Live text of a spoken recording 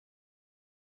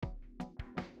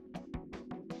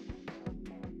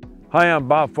Hi, I'm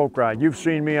Bob Folkrod. You've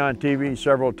seen me on TV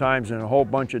several times in a whole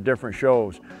bunch of different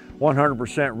shows.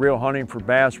 100% Real Hunting for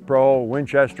Bass Pro,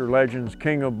 Winchester Legends,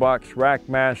 King of Bucks, Rack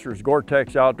Masters,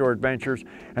 Gore-Tex Outdoor Adventures,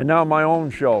 and now my own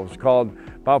shows called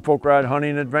Bob Folkrod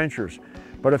Hunting Adventures.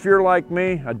 But if you're like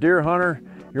me, a deer hunter,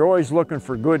 you're always looking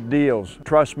for good deals.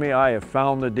 Trust me, I have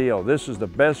found the deal. This is the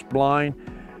best blind,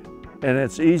 and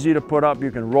it's easy to put up.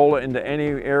 You can roll it into any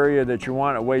area that you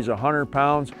want. It weighs 100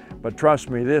 pounds. But trust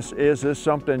me, this is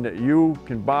something that you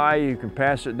can buy. You can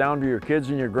pass it down to your kids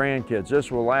and your grandkids.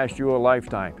 This will last you a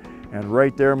lifetime. And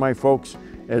right there, my folks,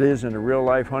 it is in the real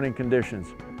life hunting conditions.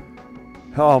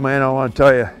 Oh man, I want to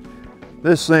tell you,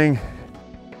 this thing,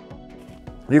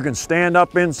 you can stand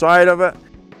up inside of it.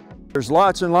 There's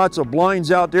lots and lots of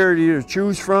blinds out there to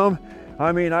choose from.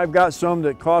 I mean, I've got some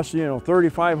that cost,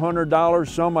 $3,500.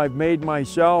 Some I've made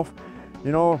myself,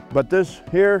 but this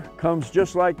here comes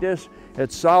just like this.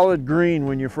 It's solid green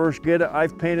when you first get it.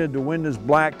 I've painted the windows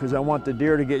black because I want the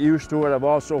deer to get used to it. I've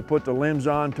also put the limbs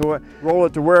onto it. Roll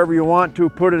it to wherever you want to,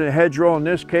 put it in a hedgerow. In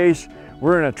this case,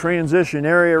 we're in a transition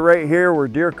area right here where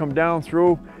deer come down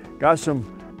through. Got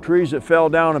some trees that fell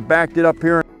down and backed it up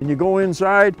here. And you go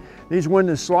inside, these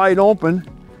windows slide open.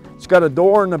 It's got a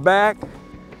door in the back,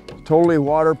 totally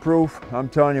waterproof. I'm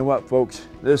telling you what, folks,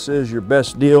 this is your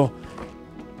best deal.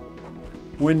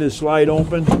 Windows slide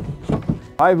open.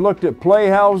 I've looked at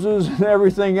playhouses and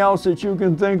everything else that you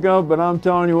can think of, but I'm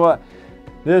telling you what,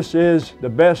 this is the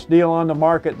best deal on the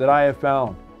market that I have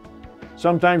found.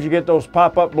 Sometimes you get those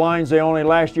pop-up blinds, they only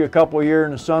last you a couple of years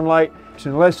in the sunlight.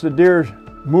 Unless the deer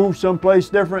move someplace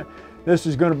different, this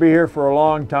is going to be here for a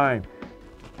long time.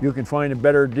 You can find a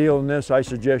better deal than this. I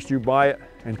suggest you buy it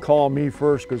and call me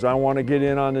first because I want to get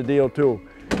in on the deal too.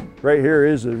 Right here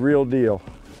is the real deal.